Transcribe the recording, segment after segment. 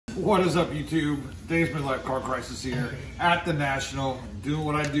What is up, YouTube? Dave's Midlife Car Crisis here at the National, doing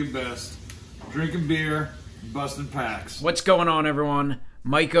what I do best, drinking beer, busting packs. What's going on, everyone?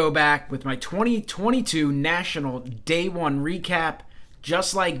 MikeO back with my 2022 National Day 1 recap.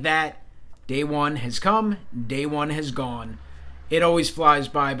 Just like that, Day 1 has come, Day 1 has gone. It always flies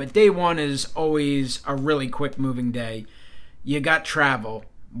by, but Day 1 is always a really quick moving day. You got travel.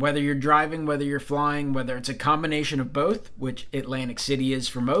 Whether you're driving, whether you're flying, whether it's a combination of both, which Atlantic City is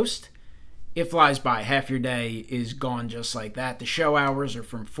for most, it flies by. Half your day is gone just like that. The show hours are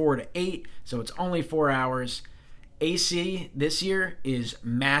from 4 to 8, so it's only 4 hours. AC this year is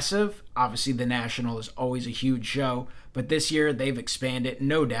massive. Obviously, the National is always a huge show, but this year they've expanded,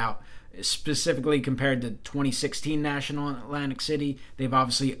 no doubt. Specifically compared to 2016 National in Atlantic City, they've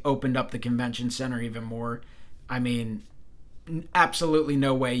obviously opened up the convention center even more. I mean, absolutely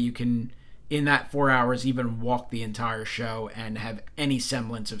no way you can, in that 4 hours, even walk the entire show and have any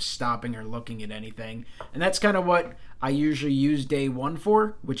semblance of stopping or looking at anything. And that's kind of what I usually use Day 1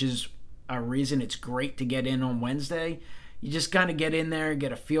 for, which is a reason it's great to get in on Wednesday. You just kind of get in there,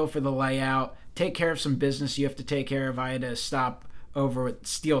 get a feel for the layout, take care of some business you have to take care of. I had to stop over at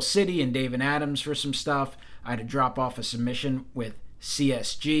Steel City and Dave and Adams for some stuff. I had to drop off a submission with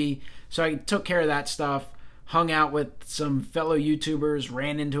CSG. So I took care of that stuff. Hung out with some fellow YouTubers,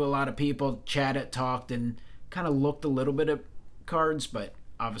 ran into a lot of people, chatted, talked, and kind of looked a little bit at cards, but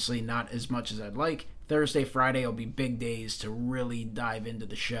obviously not as much as I'd like. Thursday, Friday will be big days to really dive into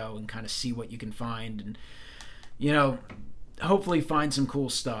the show and kind of see what you can find and, you know, hopefully find some cool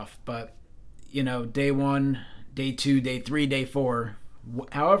stuff. But, you know, Day 1, Day 2, Day 3, Day 4,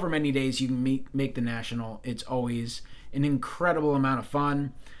 however many days you can make the National, it's always an incredible amount of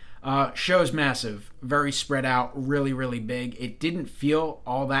fun. Show's massive, very spread out, really, really big. It didn't feel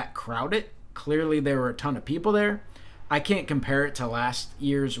all that crowded. Clearly, there were a ton of people there. I can't compare it to last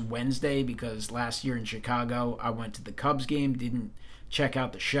year's Wednesday because last year in Chicago, I went to the Cubs game, didn't check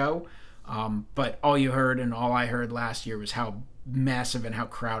out the show. But all you heard and all I heard last year was how massive and how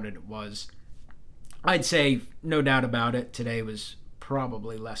crowded it was. I'd say, no doubt about it, today was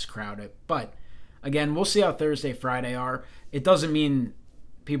probably less crowded. But, again, we'll see how Thursday, Friday are. It doesn't mean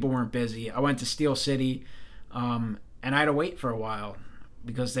people weren't busy. I went to Steel City, and I had to wait for a while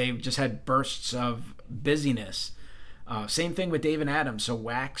because they just had bursts of busyness. Same thing with Dave and Adams. So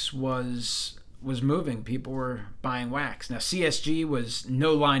wax was moving. People were buying wax. Now CSG was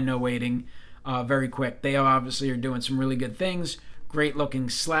no line, no waiting, very quick. They obviously are doing some really good things. Great looking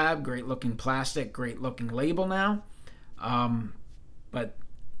slab, great looking plastic, great looking label now. But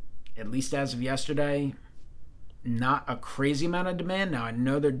at least as of yesterday, not a crazy amount of demand. Now, I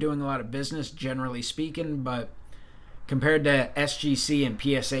know they're doing a lot of business, generally speaking, but compared to SGC and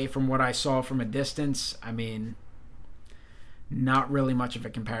PSA from what I saw from a distance, I mean, not really much of a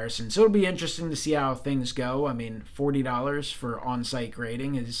comparison. So it'll be interesting to see how things go. I mean, $40 for on-site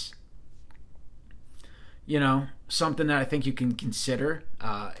grading is, you know, something that I think you can consider.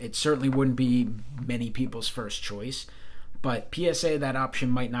 It certainly wouldn't be many people's first choice, but PSA, that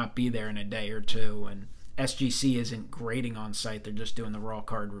option might not be there in a day or two, and SGC isn't grading on site. They're just doing the raw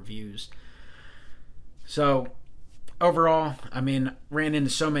card reviews. So overall, I mean, ran into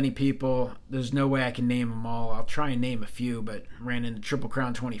so many people. There's no way I can name them all. I'll try and name a few, but ran into Triple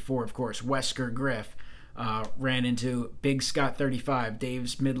Crown 24, of course, Wesker Griff. Ran into Big Scott 35,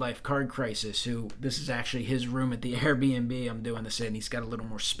 Dave's Midlife Card Crisis, who this is actually his room at the Airbnb I'm doing this in. He's got a little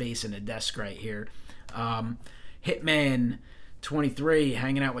more space and a desk right here. Hitman 23,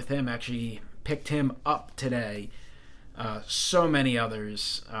 hanging out with him, actually picked him up today. So many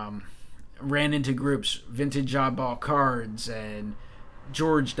others. Ran into groups, Vintage Oddball Cards and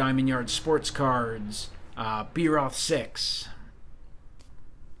George Diamond Yard Sports Cards, B-Roth 6.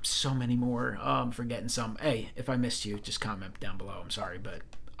 So many more. I'm forgetting some. Hey, if I missed you, just comment down below. I'm sorry, but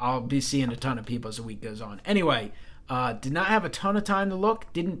I'll be seeing a ton of people as the week goes on. Anyway, did not have a ton of time to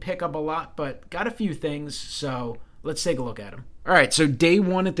look. Didn't pick up a lot, but got a few things, so let's take a look at them. All right, so Day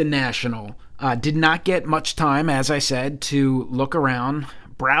 1 at the National. Did not get much time, as I said, to look around.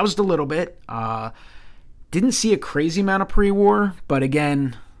 Browsed a little bit. Didn't see a crazy amount of pre-war, but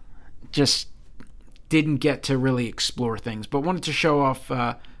again, just didn't get to really explore things. But wanted to show off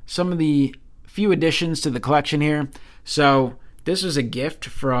some of the few additions to the collection here. So this was a gift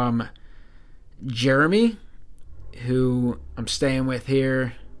from Jeremy, who I'm staying with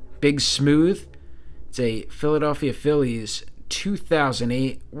here. Big Smooth. It's a Philadelphia Phillies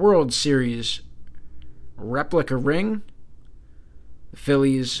 2008 World Series replica ring. The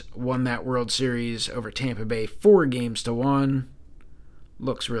Phillies won that World Series over Tampa Bay 4-1.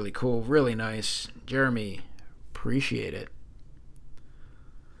 Looks really cool, really nice. Jeremy, appreciate it.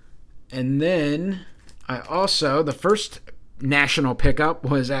 And then I also, the first national pickup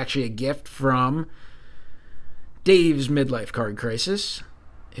was actually a gift from Dave's Midlife Card Crisis,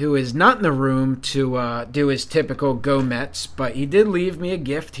 who is not in the room to do his typical Go Mets, but he did leave me a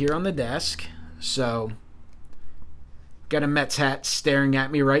gift here on the desk. So, got a Mets hat staring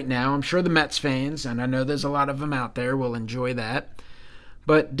at me right now. I'm sure the Mets fans, and I know there's a lot of them out there, will enjoy that.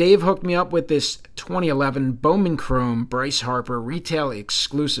 But Dave hooked me up with this 2011 Bowman Chrome Bryce Harper Retail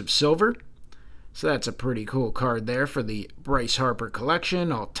Exclusive Silver. So that's a pretty cool card there for the Bryce Harper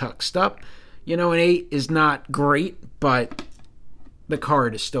collection, all tucked up. You know, an 8 is not great, but the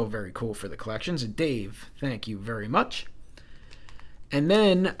card is still very cool for the collections. And Dave, thank you very much. And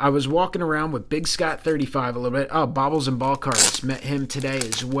then I was walking around with Big Scott 35 a little bit. Oh, Bobbles and Ball Cards. Met him today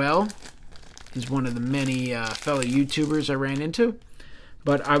as well. He's one of the many fellow YouTubers I ran into.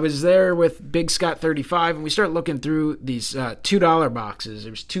 But I was there with Big Scott 35, and we started looking through these $2 boxes.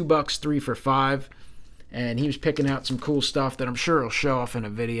 There was $2, 3 for $5. And he was picking out some cool stuff that I'm sure he'll show off in a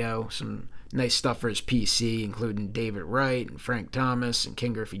video. Some nice stuff for his PC, including David Wright and Frank Thomas and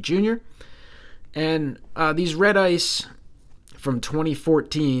Ken Griffey Jr. And these Red Ice from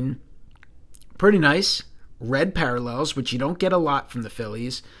 2014, pretty nice. Red parallels, which you don't get a lot from the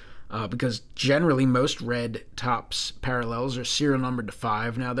Phillies, because generally most red tops parallels are serial numbered to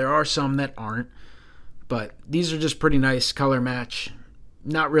 5. Now, there are some that aren't, but these are just pretty nice color match.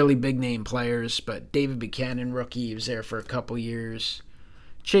 Not really big name players, but David Buchanan, rookie, he was there for a couple years.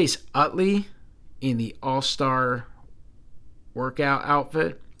 Chase Utley in the All-Star workout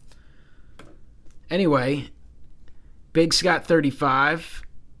outfit. Anyway, Big Scott 35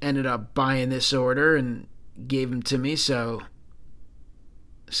 ended up buying this order and gave him to me. So,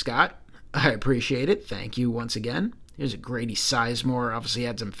 Scott, I appreciate it. Thank you once again. Here's a Grady Sizemore. Obviously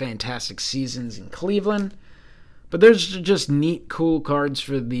had some fantastic seasons in Cleveland. But there's just neat, cool cards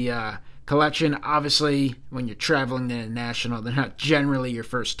for the collection. Obviously, when you're traveling to the National, they're not generally your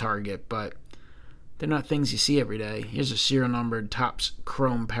first target, but they're not things you see every day. Here's a serial numbered Topps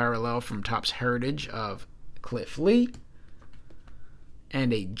Chrome parallel from Topps Heritage of Cliff Lee.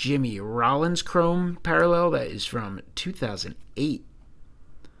 And a Jimmy Rollins Chrome parallel that is from 2008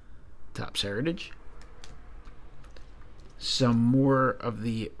 Topps Heritage. Some more of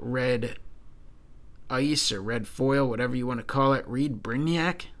the red ice or red foil, whatever you want to call it. Reed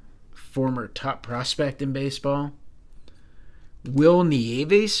Brignac, former top prospect in baseball. Will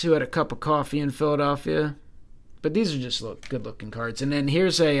Nieves, who had a cup of coffee in Philadelphia. But these are just good-looking cards. And then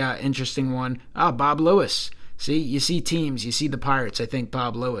here's a interesting one. Bob Lewis. See, you see teams, you see the Pirates. I think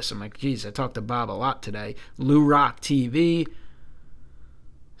Bob Lewis. I'm like, geez, I talked to Bob a lot today. Lou Rock TV.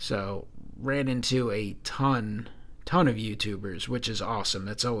 So, ran into a ton of YouTubers, which is awesome.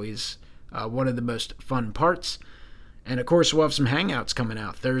 That's always one of the most fun parts. And, of course, we'll have some hangouts coming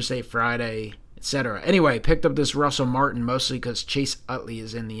out Thursday, Friday, etc. Anyway, picked up this Russell Martin mostly because Chase Utley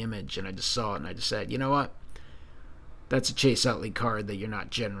is in the image, and I just saw it, and I just said, you know what? That's a Chase Utley card that you're not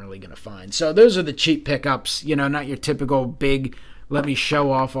generally going to find. So those are the cheap pickups, you know, not your typical big, let me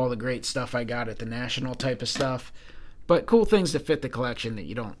show off all the great stuff I got at the National type of stuff, but cool things that fit the collection that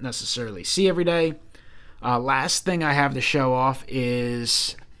you don't necessarily see every day. Last thing I have to show off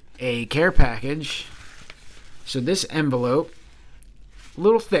is a care package. So this envelope,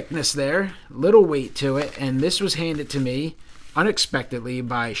 little thickness there, little weight to it, and this was handed to me unexpectedly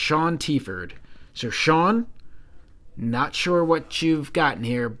by Sean Tieford. So Sean, not sure what you've gotten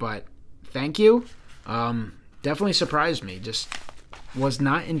here, but thank you. Definitely surprised me. Just was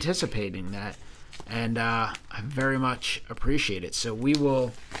not anticipating that. And I very much appreciate it. So we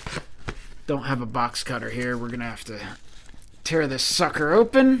don't have a box cutter here. We're going to have to tear this sucker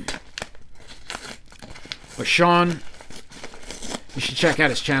open. But Sean, you should check out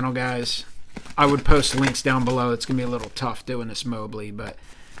his channel, guys. I would post links down below. It's going to be a little tough doing this Mobley, but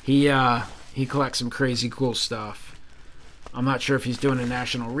he collects some crazy cool stuff. I'm not sure if he's doing a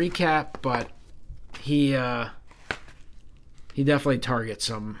national recap, but he definitely targets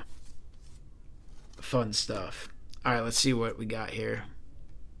some fun stuff. All right, let's see what we got here.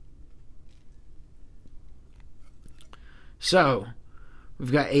 So,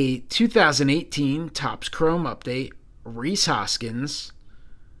 we've got a 2018 Topps Chrome update, Rhys Hoskins.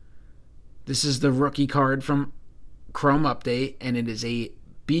 This is the rookie card from Chrome Update, and it is a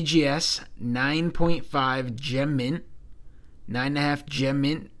BGS 9.5 Gem Mint. 9.5 Gem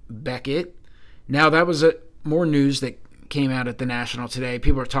Mint Beckett. Now, that was more news that came out at the National today.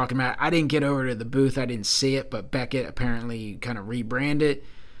 People are talking about it. I didn't get over to the booth. I didn't see it, but Beckett apparently kind of rebranded,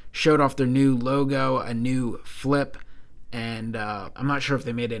 showed off their new logo, a new flip, and I'm not sure if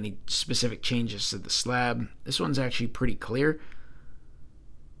they made any specific changes to the slab. This one's actually pretty clear.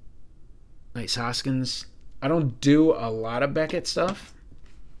 Nice Hoskins. I don't do a lot of Beckett stuff.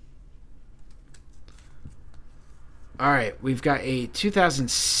 All right, we've got a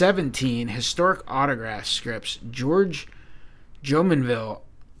 2017 historic autograph scripts. George Jomanville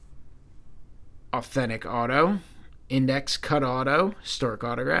authentic auto. Index cut auto. Historic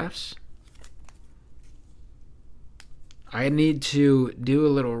autographs. I need to do a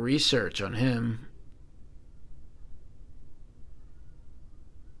little research on him.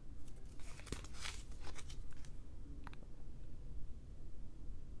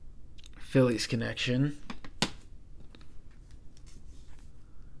 Phillies connection.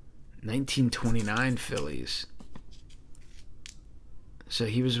 1929 Phillies. So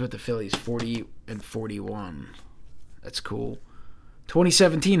he was with the Phillies 40 and 41. That's cool.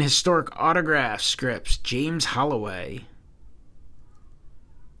 2017 historic autograph scripts. James Holloway.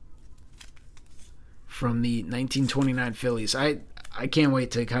 From the 1929 Phillies. I can't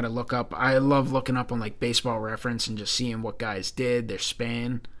wait to kind of look up. I love looking up on like Baseball Reference and just seeing what guys did, their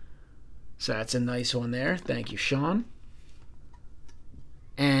span. So that's a nice one there. Thank you, Sean.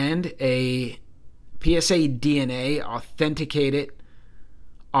 And a PSA DNA authenticated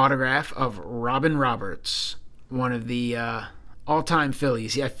autograph of Robin Roberts, one of the all-time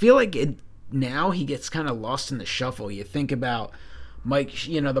Phillies. Yeah, I feel like now he gets kind of lost in the shuffle. You think about Mike,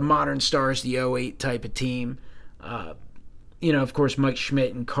 the modern stars, the '08 type of team. Of course, Mike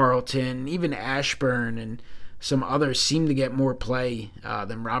Schmidt and Carlton, even Ashburn and some others seem to get more play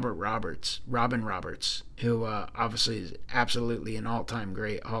than Robin Roberts, who obviously is absolutely an all-time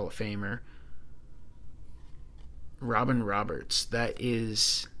great Hall of Famer. Robin Roberts, that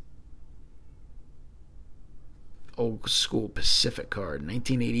is old school Pacific card,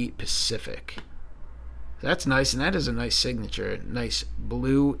 1988 Pacific. That's nice, and that is a nice signature. Nice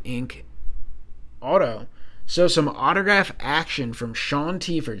blue ink auto. So some autograph action from Sean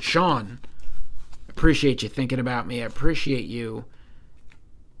Tiford. Sean, appreciate you thinking about me. I appreciate you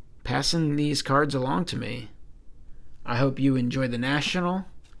passing these cards along to me. I hope you enjoy the National.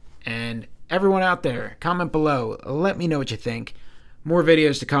 And everyone out there, comment below. Let me know what you think. More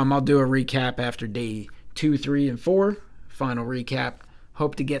videos to come. I'll do a recap after day 2, 3, and 4. Final recap.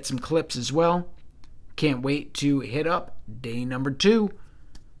 Hope to get some clips as well. Can't wait to hit up day number 2.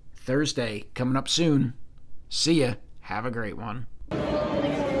 Thursday, coming up soon. See ya. Have a great one.